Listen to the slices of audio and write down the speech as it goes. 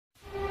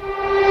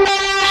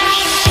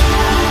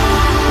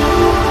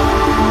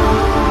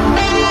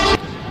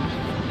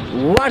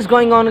What's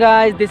going on,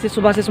 guys? This is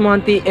Subhasis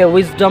Mohanty, a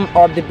wisdom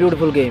of the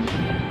beautiful game.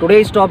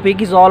 Today's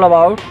topic is all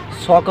about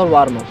soccer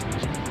warm-up.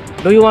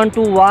 Do you want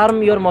to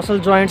warm your muscle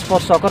joints for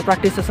soccer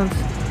practice sessions?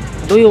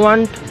 Do you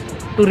want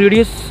to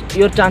reduce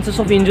your chances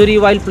of injury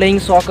while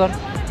playing soccer?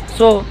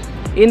 So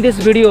in this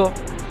video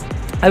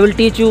I will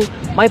teach you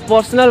my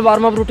personal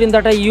warm-up routine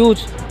that I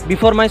use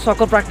before my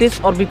soccer practice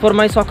or before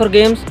my soccer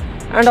games,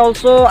 and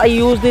also I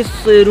use this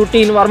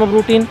warm-up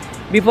routine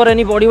before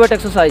any bodyweight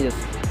exercises.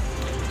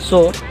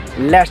 So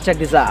let's check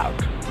this out.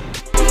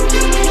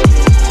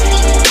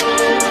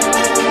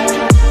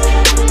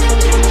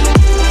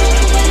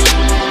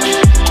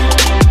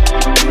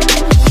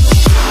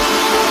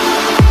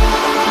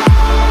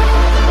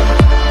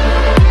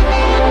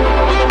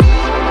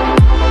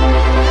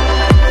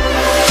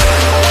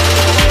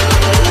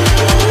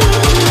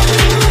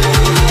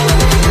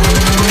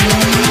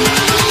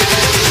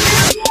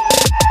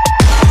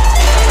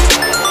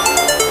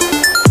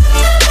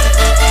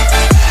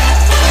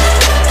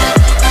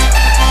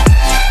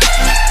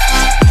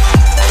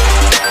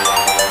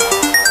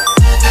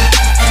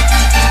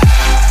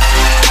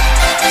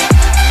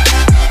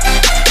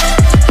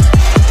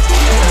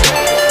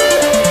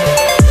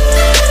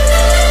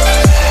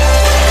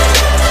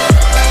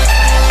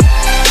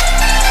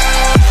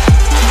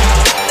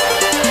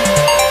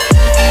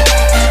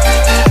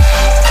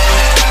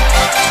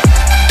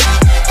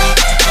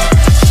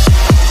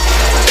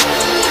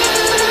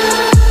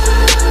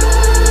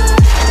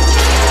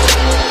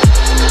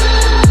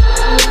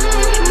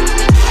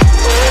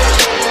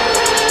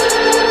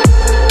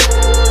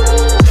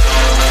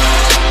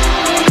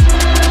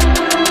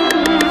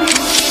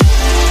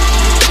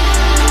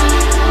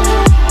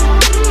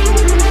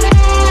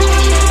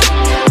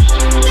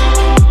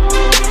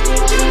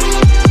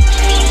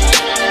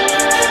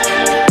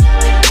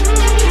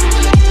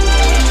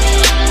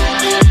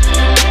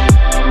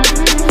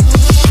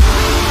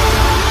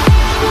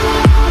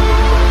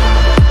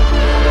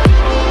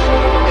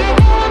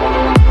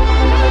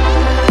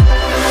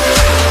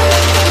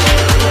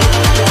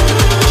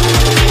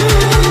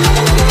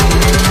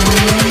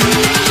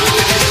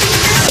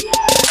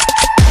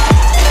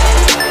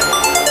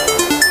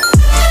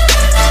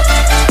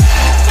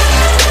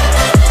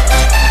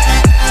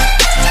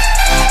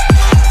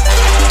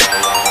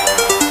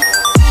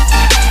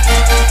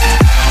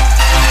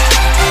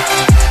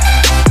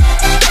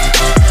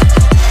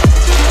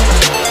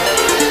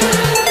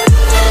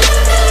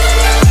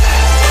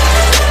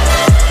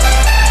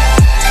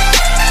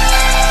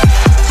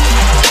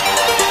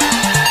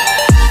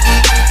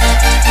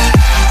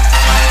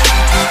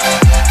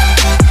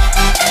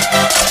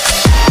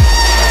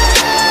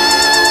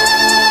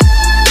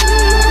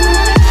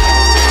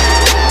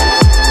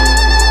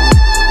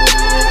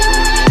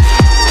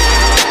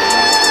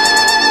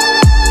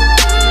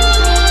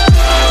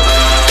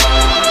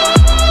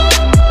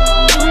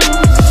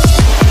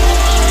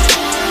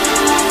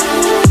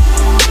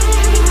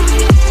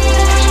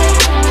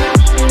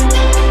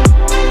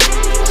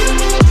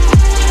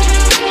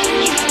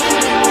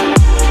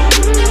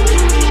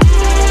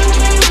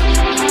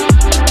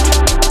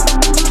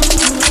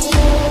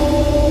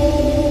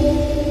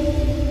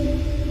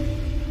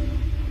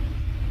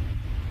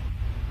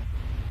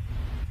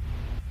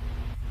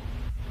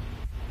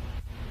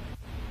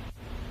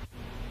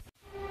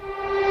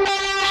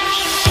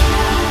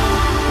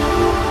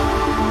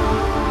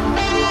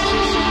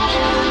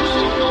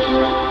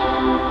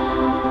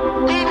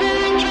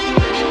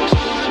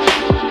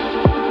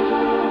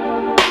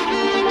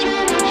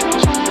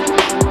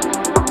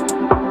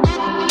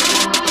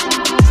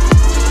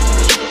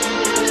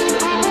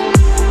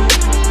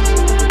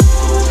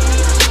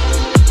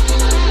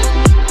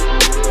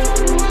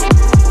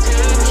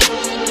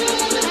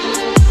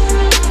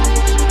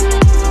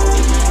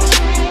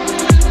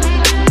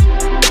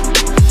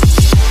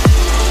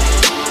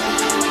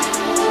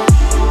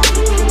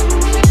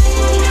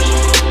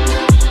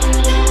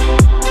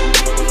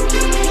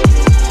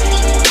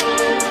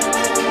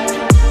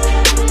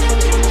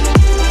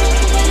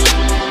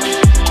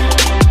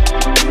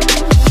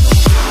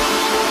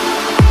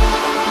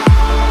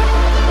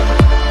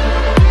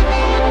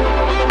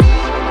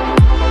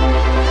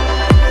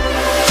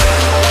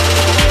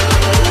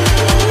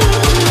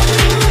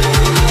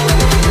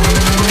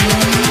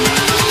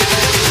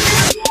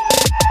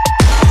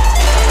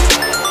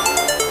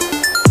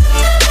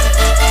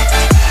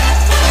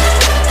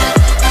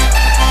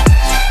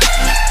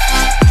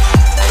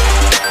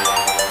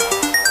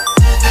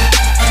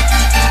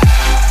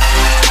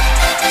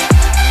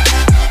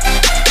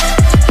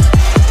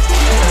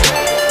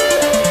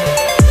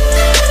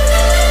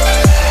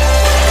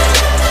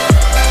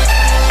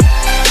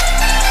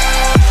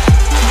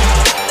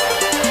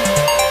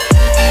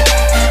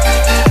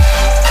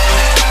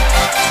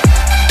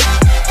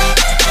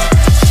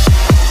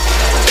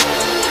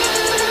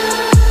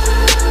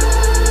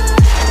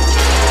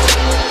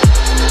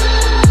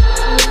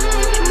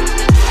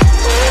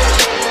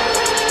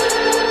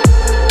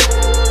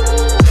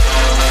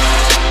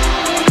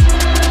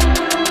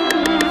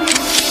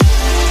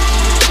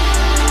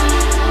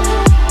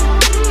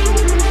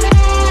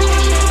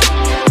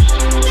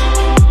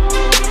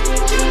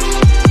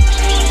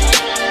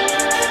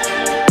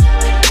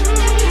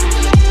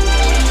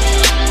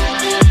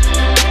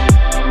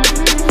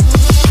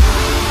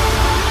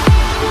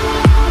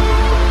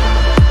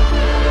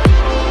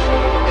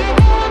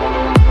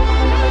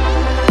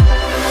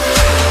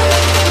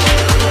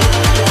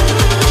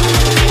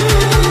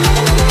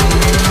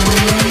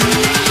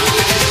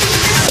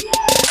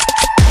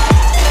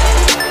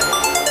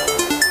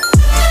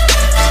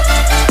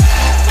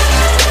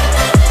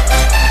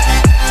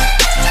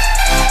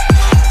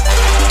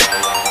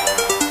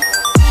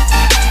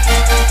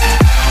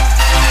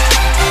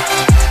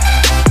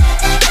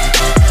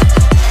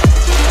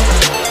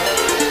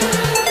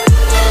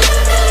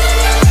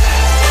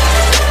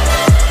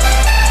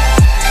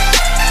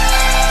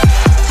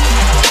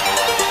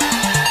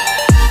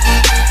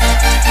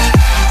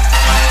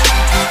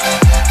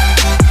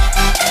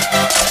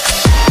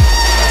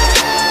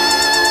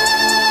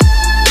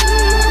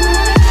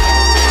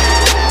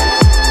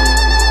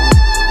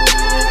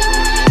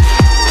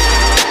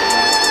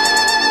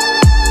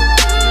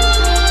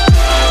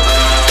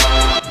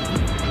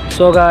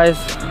 So guys,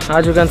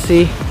 as you can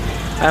see,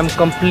 I am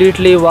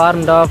completely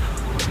warmed up.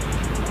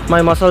 My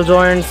muscle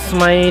joints,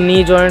 my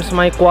knee joints,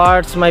 my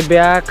quads, my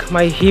back,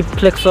 my hip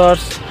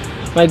flexors,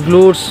 my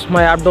glutes,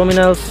 my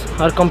abdominals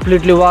are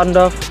completely warmed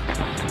up.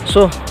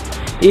 So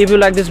if you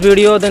like this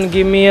video, then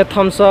give me a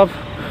thumbs up.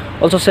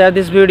 Also share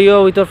this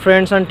video with your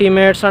friends and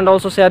teammates, and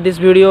also share this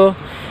video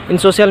in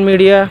social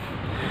media,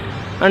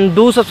 and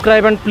do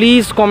subscribe, and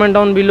please comment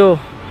down below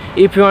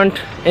if you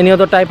want any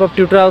other type of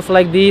tutorials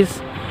like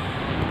these.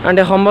 And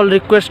a humble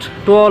request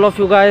to all of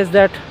you guys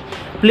that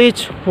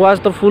please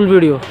watch the full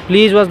video.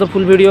 Please watch the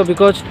full video,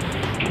 because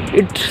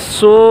it's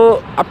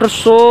so, after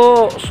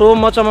so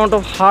much amount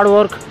of hard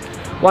work,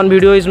 one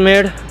video is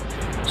made.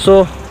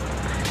 So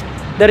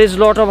there is a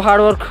lot of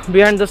hard work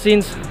behind the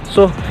scenes.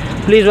 So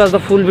please watch the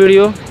full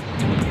video,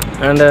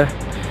 and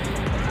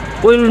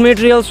we will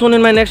meet real soon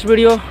in my next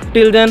video.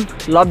 Till then,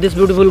 love this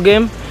beautiful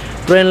game,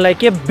 train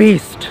like a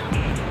beast.